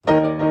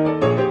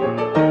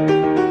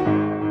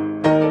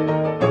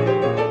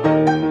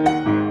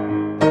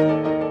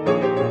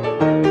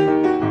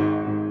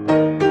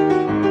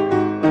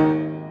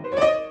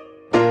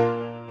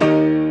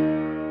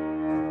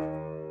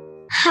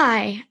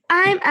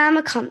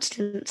Emma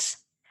Constance.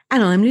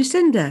 And I'm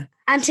Lucinda.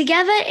 And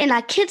together in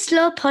our Kids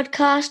Law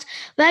podcast,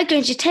 we're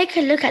going to take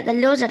a look at the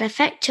laws that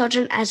affect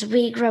children as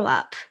we grow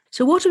up.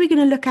 So what are we going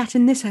to look at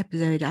in this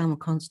episode, Emma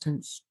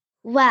Constance?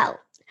 Well,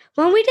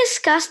 when we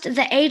discussed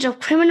the age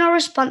of criminal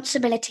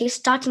responsibility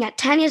starting at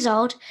 10 years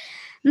old,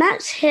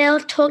 Max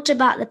Hill talked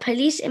about the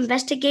police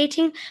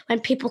investigating when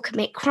people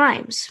commit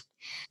crimes.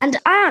 And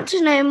I want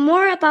to know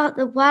more about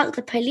the work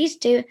the police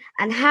do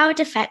and how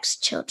it affects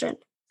children.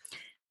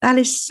 That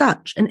is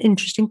such an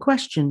interesting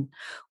question.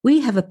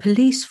 We have a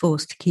police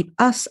force to keep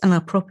us and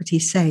our property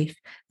safe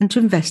and to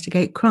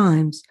investigate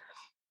crimes.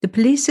 The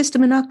police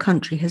system in our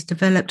country has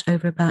developed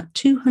over about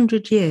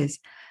 200 years,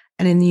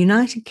 and in the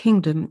United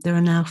Kingdom, there are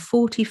now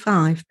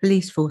 45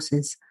 police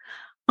forces.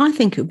 I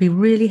think it would be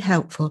really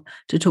helpful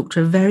to talk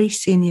to a very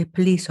senior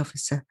police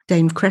officer,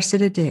 Dame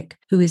Cressida Dick,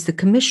 who is the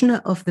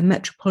Commissioner of the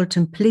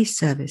Metropolitan Police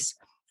Service,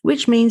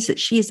 which means that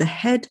she is the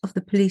head of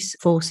the police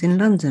force in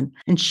London,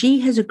 and she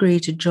has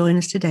agreed to join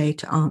us today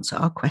to answer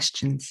our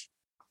questions.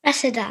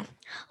 Cressida,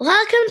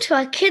 welcome to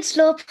our Kids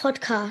Law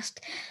podcast.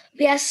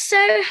 We are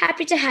so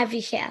happy to have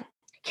you here.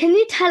 Can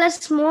you tell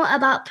us more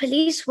about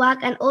police work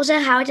and also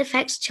how it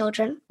affects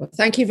children? Well,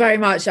 thank you very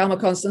much, Emma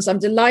Constance. I'm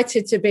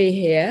delighted to be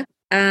here.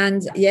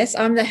 And yes,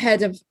 I'm the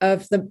head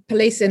of the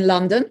police in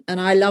London, and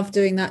I love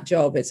doing that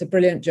job. It's a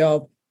brilliant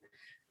job.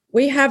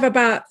 We have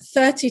about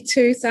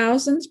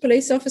 32,000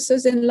 police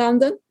officers in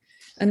London,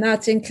 and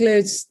that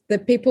includes the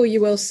people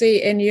you will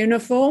see in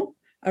uniform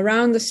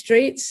around the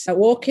streets,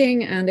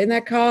 walking and in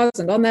their cars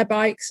and on their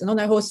bikes and on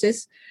their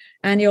horses.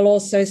 And you'll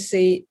also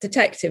see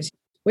detectives.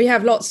 We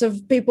have lots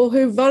of people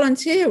who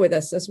volunteer with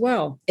us as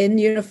well, in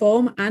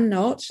uniform and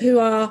not, who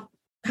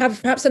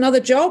have perhaps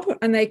another job,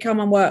 and they come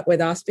and work with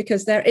us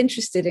because they're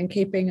interested in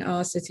keeping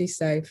our city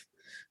safe.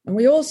 And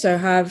we also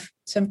have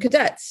some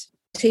cadets,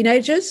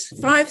 teenagers,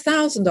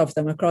 5,000 of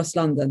them across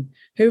London,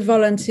 who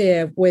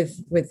volunteer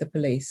with the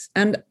police.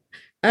 And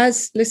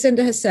as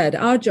Lucinda has said,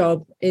 our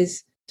job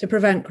is to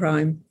prevent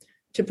crime,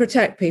 to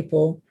protect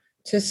people,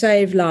 to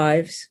save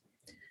lives.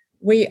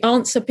 We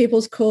answer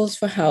people's calls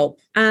for help.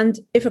 And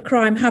if a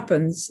crime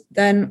happens,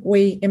 then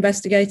we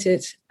investigate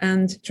it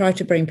and try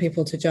to bring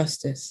people to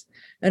justice.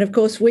 And of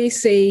course, we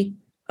see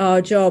our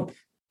job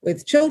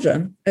with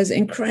children as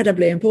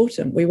incredibly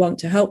important. We want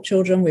to help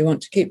children. We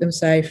want to keep them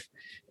safe.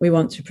 We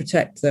want to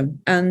protect them.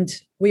 And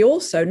we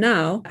also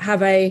now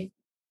have a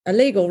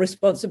legal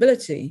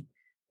responsibility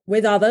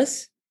with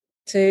others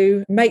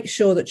to make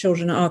sure that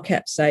children are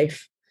kept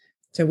safe.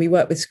 So we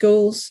work with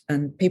schools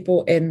and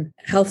people in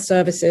health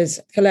services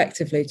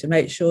collectively to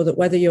make sure that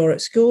whether you're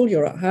at school,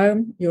 you're at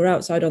home, you're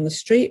outside on the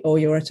street, or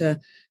you're at an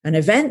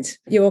event,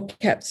 you're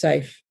kept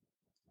safe.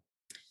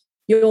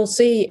 You'll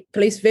see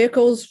police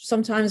vehicles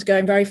sometimes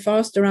going very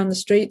fast around the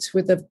streets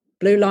with the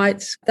blue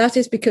lights. That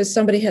is because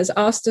somebody has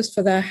asked us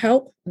for their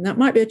help, and that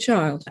might be a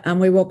child. And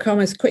we will come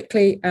as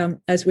quickly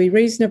as we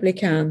reasonably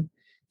can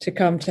to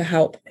come to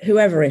help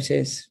whoever it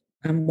is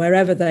and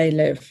wherever they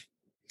live.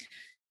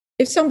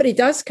 If somebody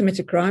does commit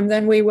a crime,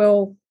 then we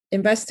will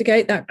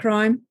investigate that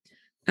crime.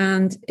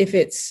 And if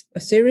it's a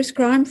serious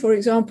crime, for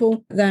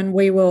example, then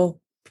we will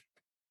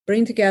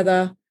bring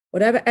together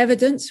whatever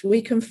evidence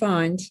we can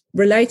find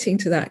relating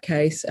to that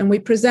case, and we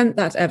present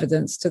that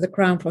evidence to the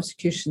Crown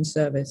Prosecution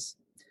Service.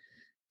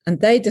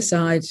 And they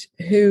decide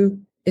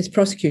who is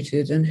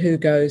prosecuted and who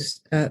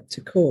goes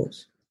to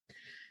court.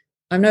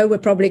 I know we're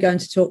probably going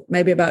to talk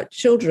maybe about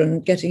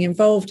children getting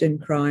involved in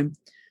crime,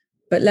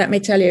 but let me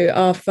tell you,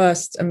 our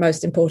first and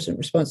most important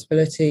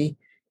responsibility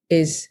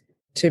is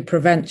to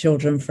prevent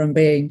children from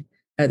being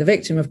the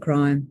victim of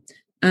crime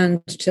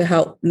and to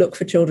help look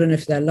for children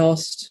if they're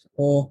lost,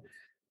 or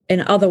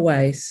in other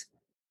ways,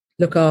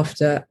 look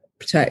after,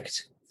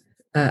 protect,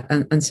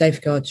 and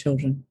safeguard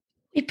children.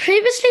 We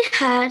previously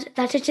heard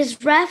that it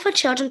is rare for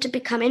children to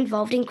become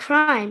involved in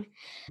crime.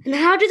 And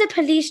how do the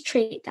police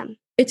treat them?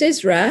 It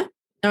is rare,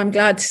 I'm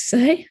glad to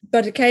say,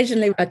 but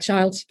occasionally a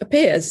child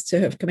appears to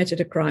have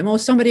committed a crime, or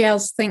somebody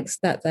else thinks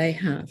that they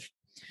have.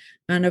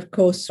 And of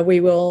course, we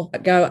will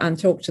go and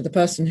talk to the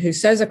person who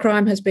says a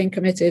crime has been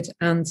committed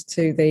and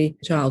to the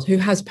child who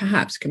has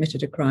perhaps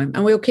committed a crime.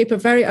 And we'll keep a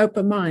very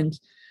open mind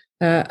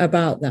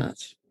about that.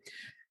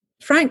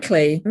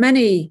 Frankly,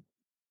 many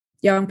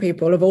young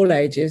people of all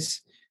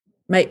ages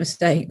make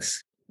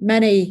mistakes.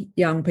 Many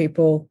young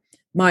people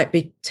might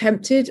be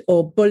tempted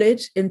or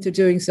bullied into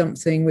doing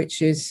something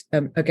which is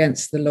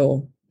against the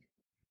law.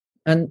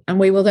 And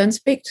we will then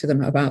speak to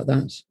them about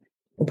that.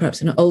 Or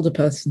perhaps an older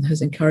person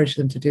has encouraged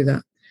them to do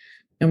that.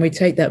 And we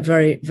take that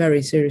very,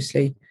 very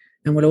seriously,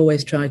 and we'll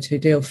always try to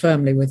deal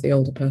firmly with the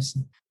older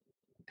person.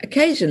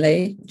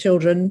 Occasionally,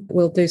 children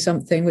will do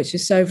something which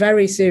is so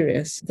very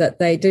serious that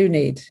they do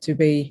need to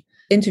be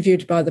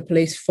interviewed by the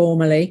police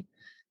formally,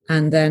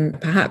 and then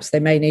perhaps they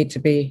may need to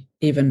be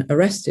even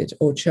arrested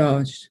or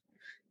charged.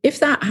 If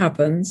that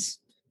happens,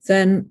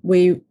 then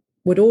we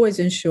would always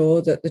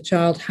ensure that the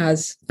child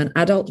has an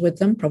adult with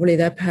them, probably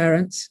their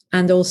parents,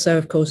 and also,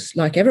 of course,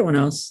 like everyone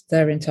else,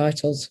 they're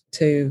entitled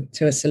to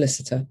a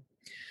solicitor.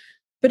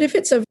 But if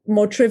it's a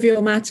more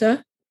trivial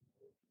matter,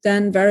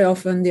 then very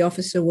often the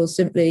officer will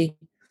simply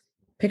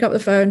pick up the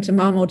phone to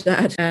mum or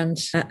dad and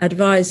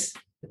advise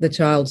the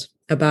child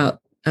about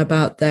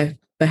their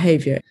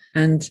behaviour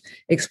and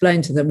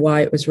explain to them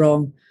why it was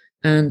wrong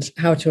and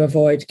how to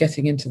avoid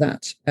getting into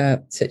that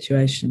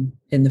situation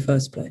in the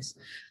first place.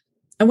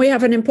 And we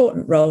have an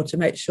important role to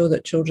make sure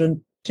that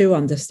children do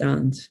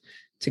understand,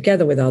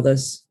 together with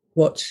others,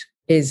 what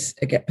is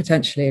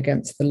potentially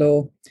against the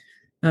law.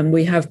 And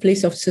we have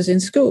police officers in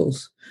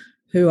schools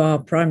who are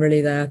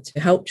primarily there to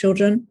help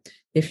children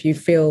if you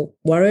feel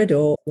worried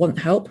or want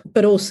help,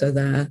 but also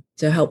there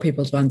to help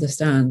people to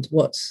understand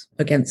what's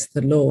against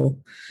the law.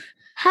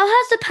 How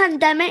has the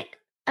pandemic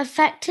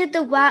affected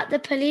the work the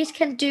police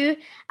can do,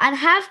 and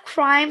have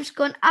crimes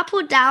gone up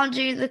or down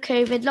during the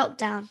COVID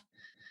lockdown?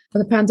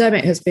 Well, the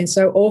pandemic has been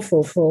so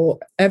awful for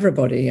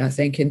everybody, I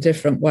think, in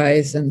different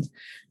ways, and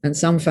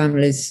some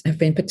families have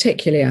been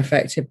particularly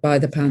affected by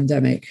the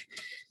pandemic.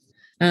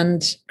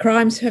 And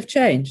crimes have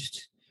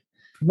changed.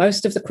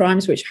 Most of the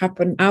crimes which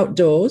happen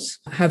outdoors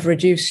have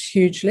reduced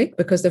hugely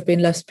because there have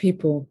been less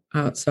people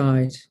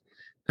outside.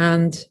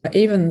 And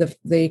even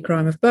the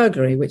crime of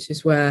burglary, which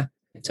is where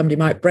somebody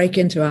might break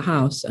into a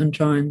house and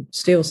try and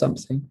steal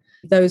something,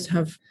 those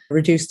have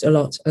reduced a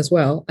lot as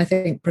well, I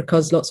think,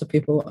 because lots of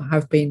people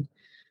have been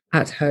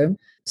at home.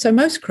 So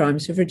most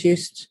crimes have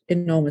reduced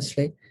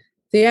enormously.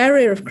 The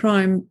area of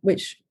crime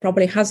which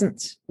probably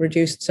hasn't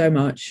reduced so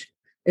much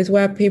is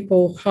where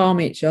people harm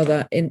each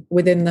other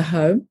within the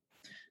home,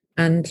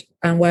 and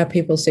where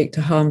people seek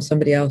to harm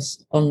somebody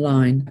else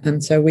online.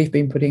 And so we've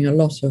been putting a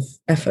lot of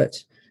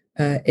effort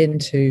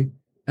into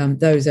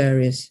those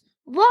areas.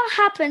 What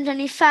happened when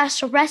you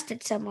first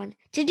arrested someone?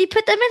 Did you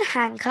put them in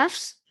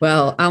handcuffs?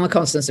 Well, Alma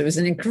Constance, it was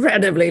an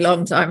incredibly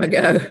long time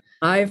ago.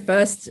 I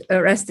first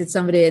arrested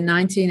somebody in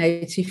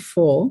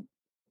 1984,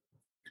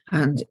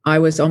 and I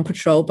was on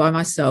patrol by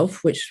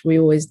myself, which we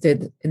always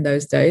did in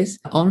those days,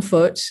 on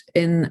foot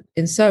in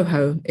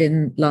Soho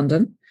in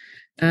London.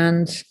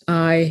 And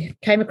I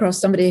came across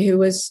somebody who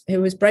was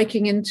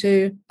breaking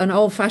into an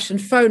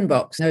old-fashioned phone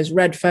box, those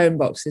red phone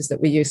boxes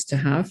that we used to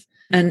have.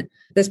 And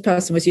this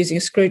person was using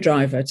a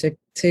screwdriver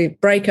to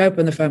break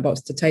open the phone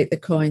box to take the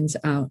coins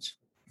out.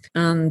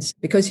 And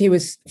because he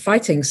was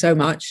fighting so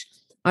much,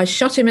 I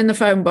shot him in the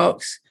phone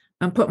box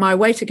and put my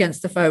weight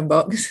against the phone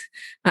box.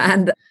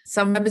 And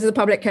some members of the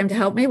public came to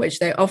help me, which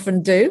they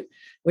often do,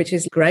 which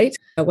is great,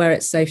 where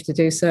it's safe to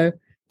do so.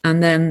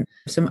 And then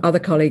some other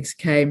colleagues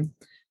came.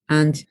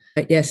 And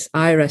yes,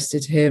 I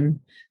arrested him.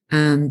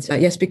 And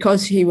yes,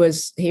 because he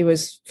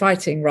was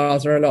fighting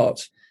rather a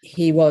lot,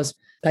 he was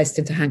placed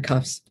into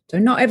handcuffs. So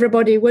not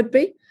everybody would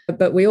be,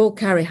 but we all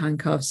carry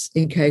handcuffs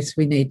in case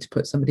we need to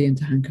put somebody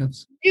into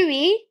handcuffs.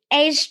 Louis,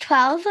 aged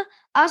 12,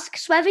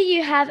 asks whether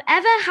you have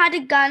ever had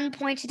a gun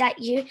pointed at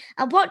you,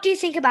 and what do you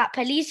think about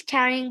police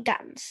carrying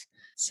guns?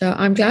 So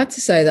I'm glad to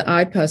say that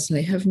I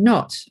personally have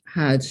not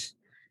had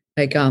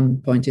a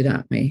gun pointed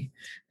at me.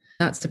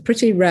 That's a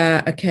pretty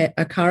rare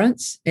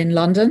occurrence in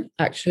London,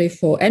 actually,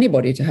 for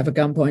anybody to have a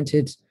gun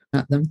pointed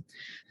at them,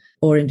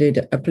 or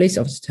indeed a police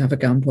officer to have a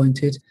gun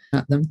pointed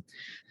at them.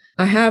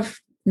 I have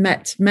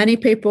met many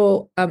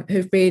people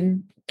who've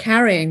been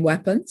carrying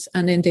weapons,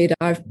 and indeed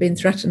I've been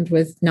threatened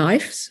with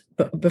knives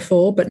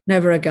before, but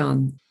never a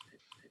gun.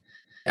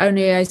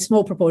 Only a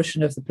small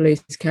proportion of the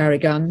police carry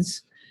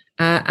guns,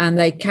 and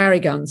they carry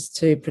guns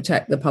to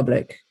protect the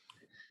public.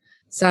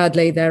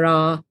 Sadly, there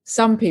are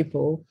some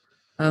people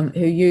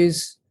who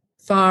use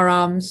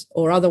firearms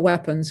or other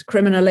weapons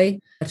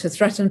criminally to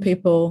threaten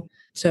people,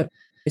 to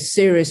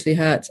seriously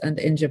hurt and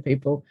injure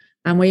people.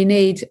 And we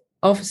need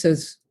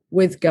officers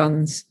with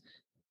guns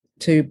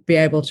to be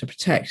able to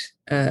protect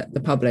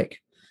the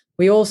public.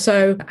 We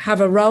also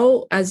have a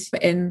role as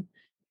in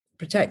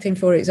protecting,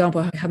 for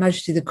example, Her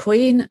Majesty the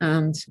Queen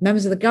and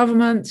members of the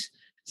government.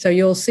 So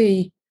you'll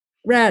see,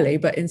 rarely,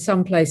 but in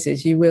some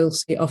places, you will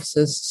see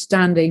officers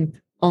standing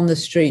on the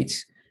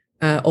street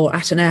or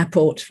at an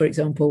airport, for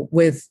example,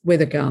 with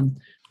a gun.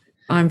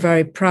 I'm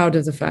very proud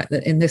of the fact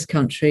that in this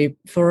country,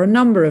 for a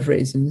number of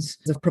reasons,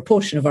 the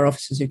proportion of our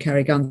officers who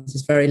carry guns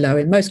is very low.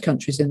 In most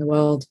countries in the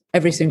world,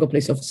 every single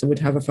police officer would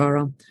have a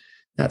firearm.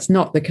 That's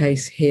not the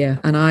case here.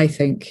 And I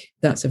think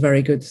that's a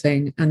very good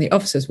thing. And the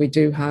officers we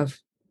do have,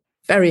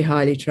 very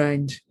highly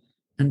trained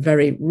and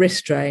very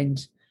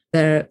risk-trained.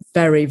 They're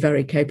very,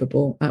 very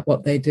capable at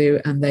what they do.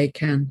 And they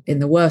can, in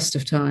the worst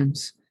of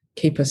times,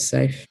 keep us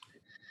safe.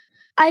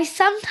 I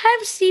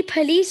sometimes see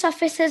police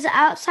officers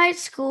outside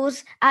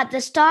schools at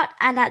the start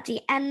and at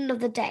the end of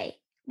the day.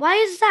 Why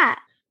is that?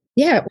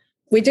 Yeah,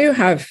 we do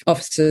have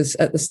officers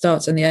at the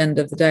start and the end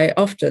of the day,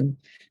 often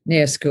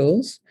near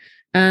schools.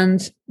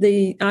 And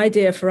the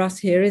idea for us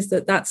here is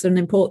that that's an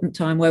important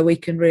time where we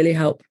can really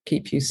help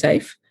keep you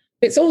safe.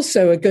 It's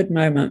also a good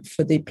moment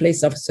for the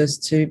police officers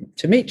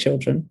to meet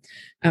children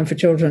and for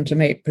children to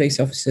meet police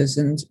officers.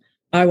 And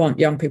I want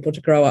young people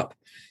to grow up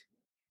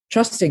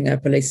trusting their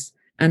police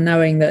and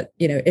knowing that,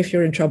 you know, if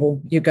you're in trouble,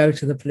 you go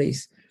to the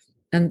police.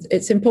 And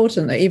it's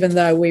important that even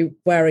though we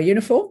wear a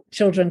uniform,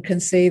 children can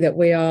see that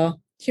we are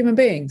human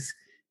beings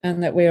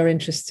and that we are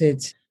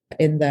interested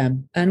in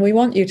them. And we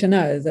want you to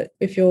know that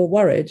if you're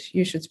worried,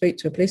 you should speak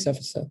to a police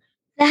officer.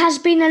 There has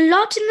been a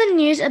lot in the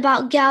news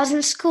about girls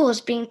in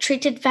schools being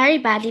treated very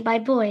badly by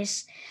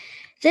boys.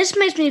 This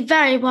makes me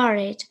very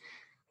worried.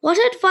 What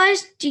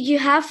advice do you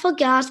have for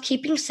girls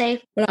keeping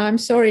safe? Well, I'm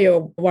sorry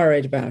you're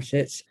worried about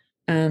it.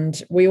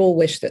 And we all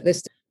wish that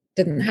this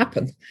didn't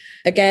happen.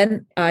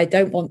 Again, I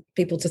don't want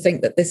people to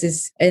think that this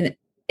is an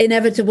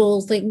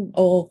inevitable thing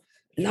or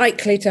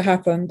likely to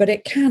happen, but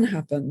it can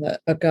happen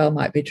that a girl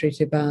might be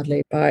treated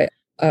badly by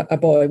a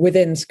boy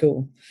within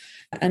school.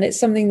 And it's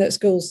something that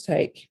schools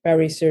take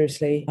very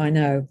seriously, I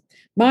know.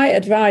 My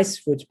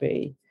advice would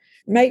be,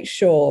 make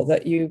sure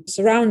that you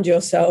surround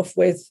yourself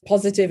with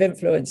positive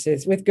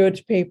influences, with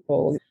good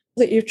people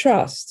that you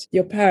trust,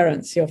 your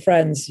parents, your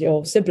friends,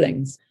 your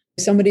siblings,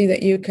 somebody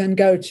that you can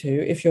go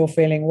to if you're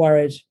feeling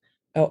worried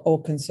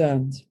or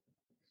concerned.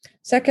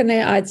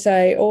 Secondly, I'd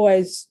say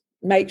always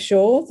make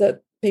sure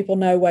that people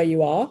know where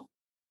you are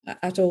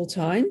at all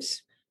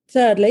times.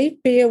 Thirdly,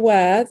 be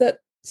aware that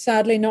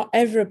sadly not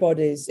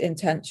everybody's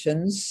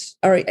intentions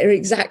are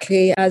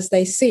exactly as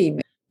they seem.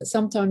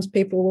 Sometimes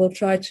people will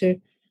try to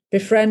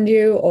befriend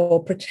you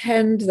or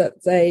pretend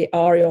that they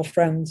are your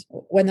friend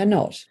when they're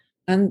not.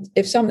 And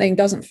if something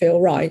doesn't feel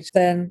right,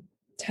 then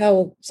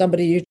tell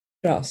somebody you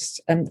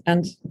trust and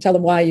tell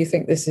them why you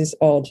think this is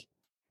odd.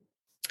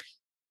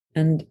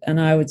 And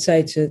I would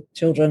say to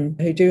children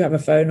who do have a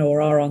phone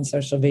or are on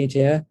social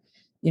media,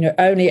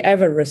 only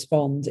ever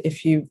respond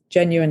if you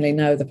genuinely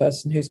know the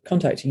person who's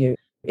contacting you.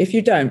 If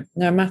you don't,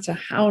 no matter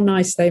how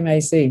nice they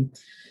may seem,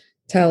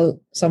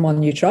 tell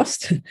someone you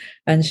trust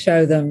and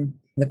show them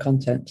the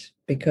content,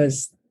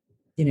 because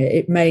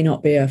it may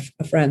not be a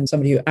friend,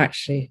 somebody who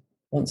actually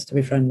wants to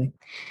be friendly.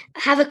 I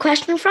have a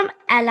question from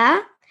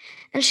Ella,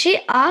 and she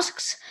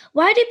asks,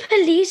 why do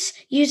police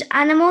use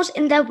animals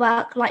in their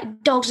work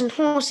like dogs and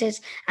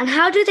horses, and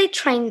how do they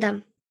train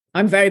them?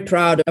 I'm very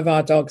proud of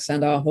our dogs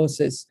and our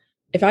horses.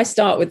 If I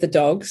start with the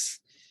dogs,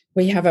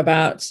 we have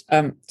about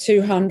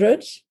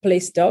 200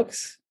 police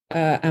dogs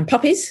and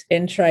puppies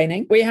in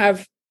training. We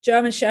have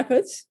German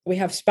Shepherds, we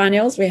have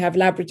Spaniels, we have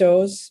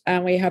Labradors,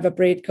 and we have a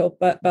breed called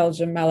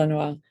Belgian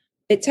Malinois.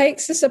 It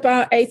takes us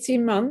about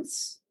 18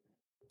 months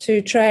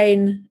to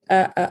train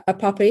a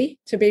puppy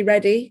to be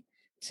ready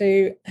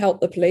to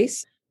help the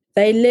police.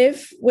 They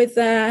live with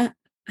their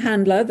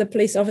handler, the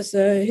police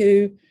officer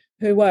who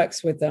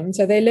works with them.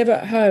 So they live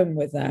at home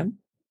with them.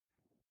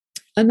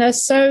 And they're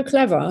so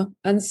clever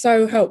and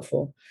so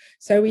helpful.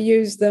 So we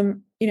use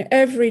them,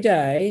 every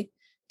day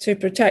to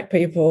protect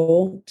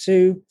people,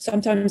 to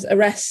sometimes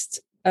arrest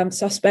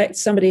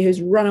suspects, somebody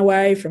who's run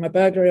away from a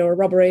burglary or a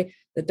robbery.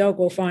 The dog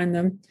will find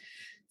them.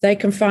 They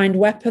can find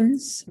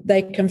weapons.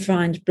 They can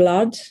find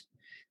blood.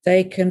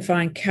 They can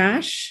find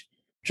cash,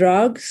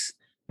 drugs.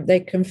 They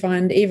can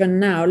find, even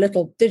now,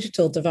 little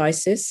digital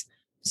devices.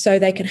 So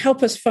they can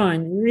help us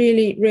find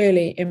really,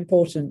 really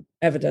important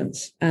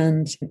evidence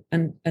and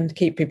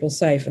keep people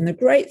safe. And the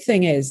great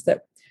thing is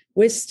that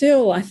we're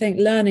still, I think,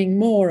 learning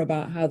more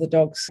about how the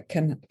dogs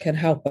can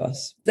help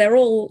us. They're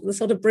all the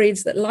sort of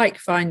breeds that like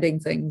finding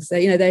things.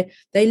 They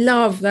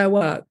love their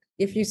work.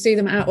 If you see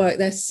them at work,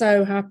 they're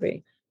so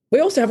happy. We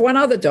also have one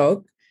other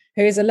dog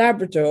who is a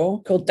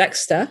Labrador called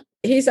Dexter.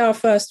 He's our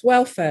first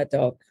welfare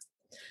dog.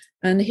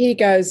 And he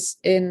goes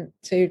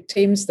into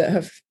teams that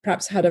have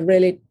perhaps had a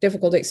really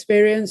difficult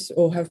experience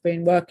or have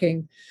been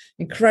working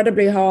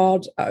incredibly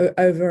hard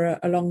over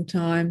a long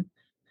time.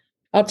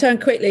 I'll turn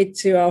quickly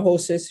to our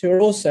horses, who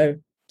are also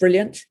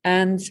brilliant.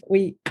 And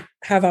we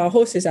have our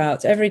horses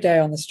out every day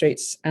on the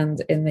streets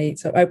and in the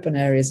sort of open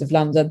areas of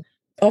London.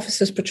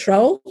 Officers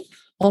patrol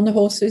on the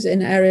horses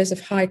in areas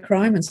of high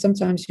crime. And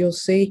sometimes you'll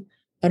see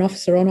an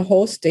officer on a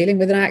horse dealing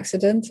with an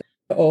accident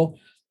or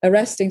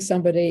arresting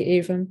somebody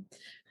even.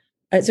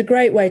 It's a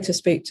great way to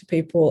speak to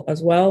people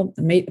as well,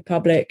 meet the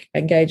public,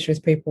 engage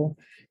with people.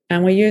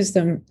 And we use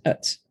them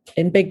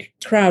in big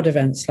crowd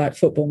events like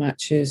football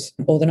matches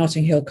or the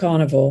Notting Hill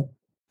Carnival,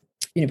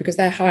 because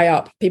they're high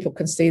up, people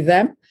can see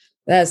them.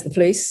 There's the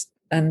police,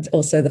 and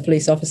also the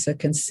police officer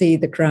can see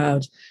the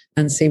crowd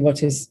and see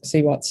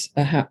what's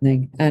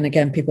happening. And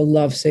again, people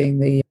love seeing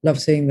the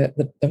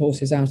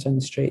horses out on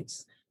the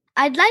streets.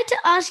 I'd like to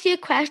ask you a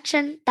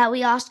question that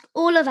we ask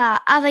all of our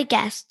other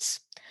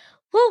guests.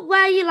 What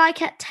were you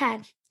like at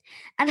 10?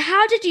 And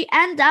how did you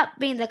end up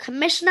being the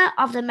Commissioner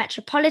of the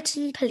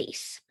Metropolitan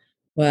Police?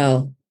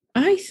 Well,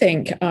 I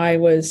think I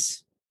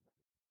was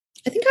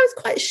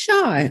quite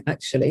shy,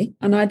 actually.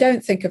 And I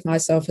don't think of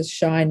myself as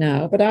shy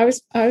now, but I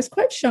was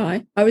quite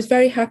shy. I was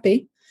very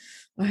happy.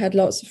 I had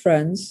lots of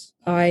friends.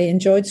 I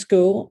enjoyed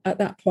school at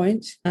that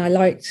point. I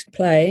liked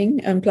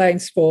playing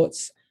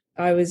sports.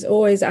 I was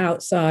always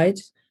outside.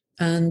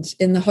 And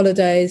in the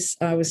holidays,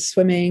 I was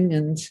swimming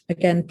and,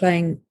 again,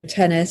 playing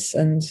tennis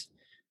and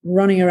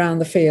running around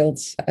the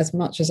fields as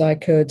much as I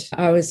could.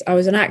 I was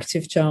an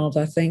active child,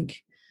 I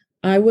think.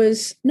 I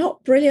was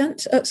not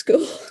brilliant at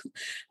school.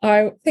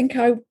 I think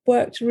I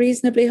worked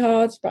reasonably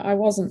hard, but I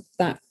wasn't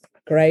that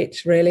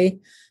great, really.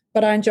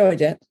 But I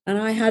enjoyed it. And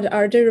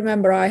I do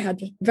remember I had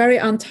very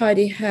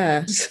untidy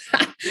hair.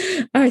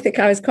 I think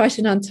I was quite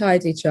an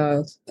untidy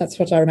child. That's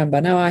what I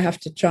remember. Now I have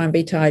to try and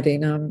be tidy.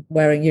 Now I'm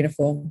wearing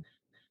uniform.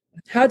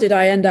 How did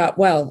I end up?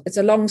 Well, it's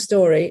a long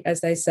story,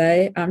 as they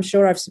say. I'm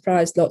sure I've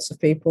surprised lots of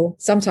people.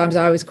 Sometimes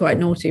I was quite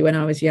naughty when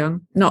I was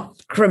young.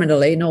 Not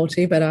criminally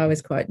naughty, but I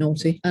was quite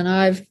naughty. And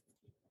I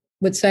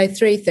would say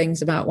three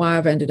things about why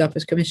I've ended up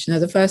as commissioner.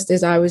 The first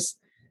is I was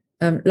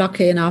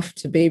lucky enough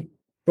to be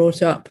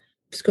brought up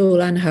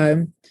school and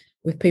home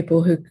with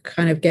people who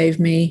kind of gave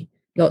me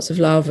lots of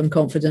love and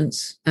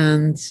confidence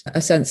and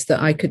a sense that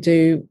I could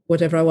do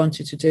whatever I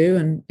wanted to do,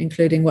 and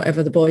including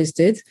whatever the boys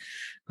did,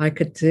 I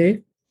could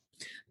do.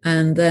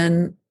 And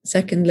then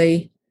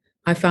secondly,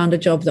 I found a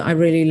job that I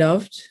really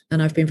loved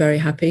and I've been very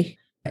happy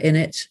in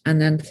it. And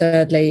then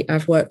thirdly,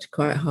 I've worked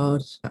quite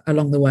hard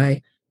along the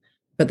way,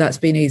 but that's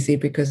been easy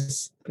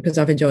because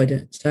I've enjoyed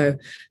it. So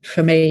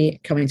for me,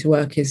 coming to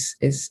work is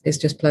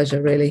just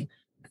pleasure, really.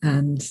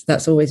 And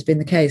that's always been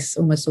the case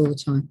almost all the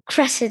time.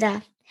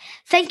 Cressida,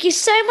 thank you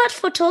so much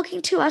for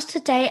talking to us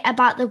today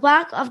about the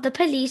work of the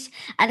police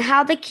and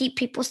how they keep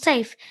people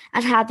safe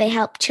and how they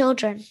help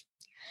children.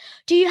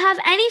 Do you have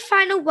any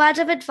final words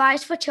of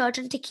advice for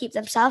children to keep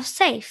themselves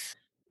safe?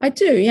 I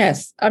do,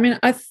 yes. I mean,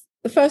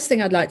 the first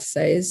thing I'd like to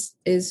say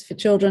is for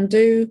children,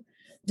 do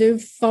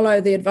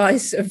follow the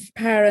advice of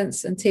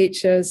parents and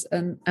teachers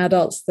and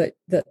adults that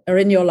are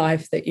in your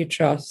life that you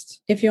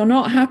trust. If you're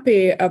not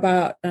happy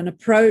about an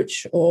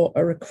approach or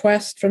a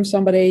request from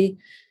somebody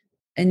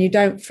and you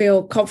don't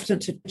feel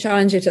confident to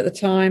challenge it at the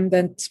time,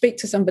 then speak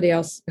to somebody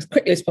else as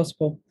quickly as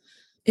possible.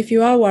 If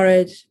you are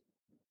worried,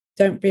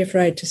 don't be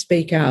afraid to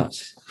speak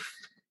out.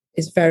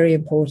 Is very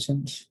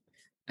important.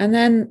 And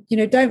then,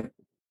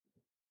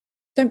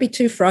 don't be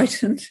too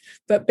frightened,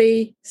 but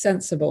be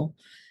sensible.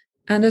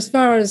 And as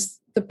far as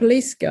the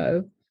police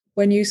go,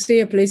 when you see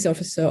a police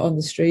officer on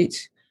the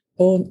street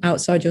or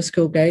outside your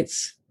school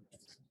gates,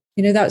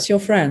 that's your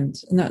friend,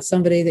 and that's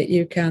somebody that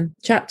you can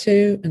chat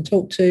to and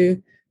talk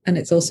to. And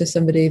it's also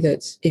somebody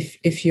that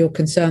if you're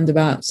concerned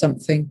about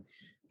something,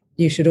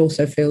 you should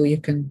also feel you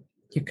can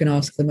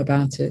ask them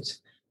about it.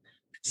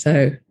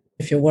 So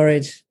if you're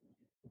worried,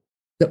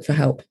 look for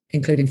help,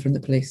 including from the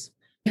police.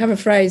 We have a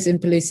phrase in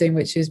policing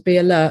which is be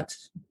alert,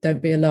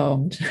 don't be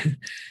alarmed.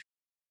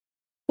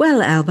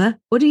 Well, Alba,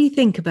 what do you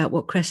think about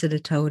what Cressida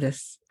told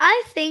us?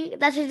 I think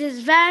that it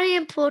is very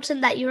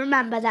important that you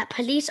remember that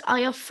police are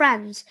your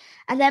friends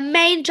and their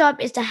main job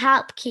is to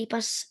help keep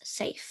us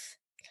safe.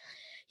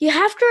 You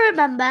have to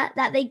remember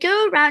that they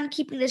go around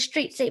keeping the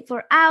streets safe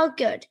for our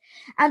good,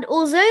 and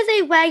although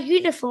they wear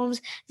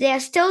uniforms, they are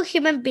still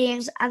human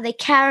beings and they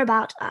care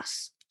about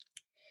us.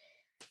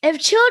 If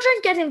children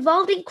get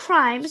involved in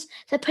crimes,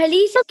 the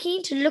police are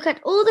keen to look at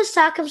all the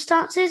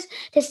circumstances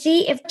to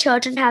see if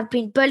children have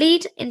been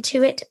bullied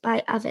into it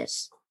by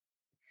others.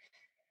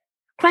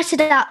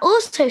 Cressida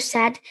also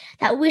said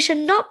that we should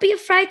not be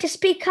afraid to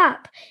speak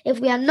up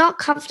if we are not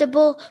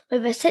comfortable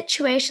with a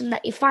situation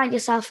that you find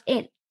yourself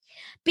in.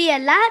 Be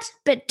alert,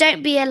 but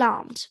don't be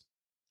alarmed.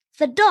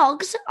 The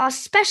dogs are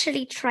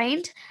specially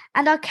trained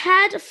and are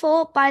cared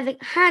for by the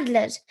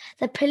handlers,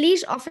 the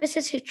police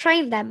officers who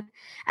train them,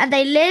 and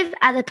they live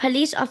at the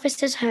police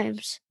officers'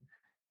 homes.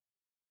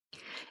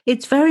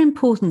 It's very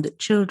important that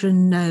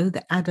children know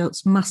that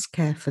adults must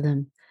care for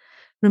them.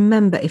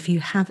 Remember, if you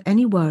have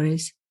any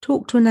worries,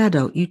 talk to an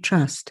adult you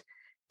trust.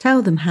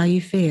 Tell them how you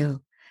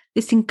feel.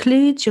 This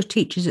includes your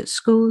teachers at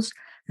schools,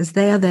 as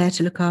they are there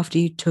to look after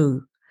you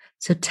too.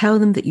 So tell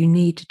them that you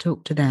need to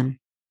talk to them.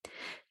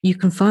 You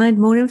can find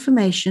more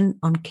information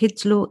on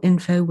Kids Law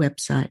Info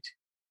website.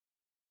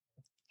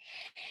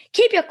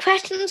 Keep your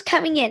questions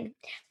coming in.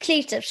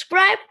 Please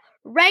subscribe,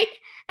 rate,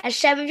 and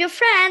share with your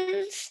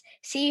friends.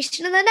 See you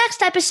soon in the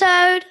next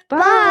episode.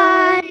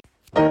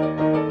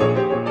 Bye.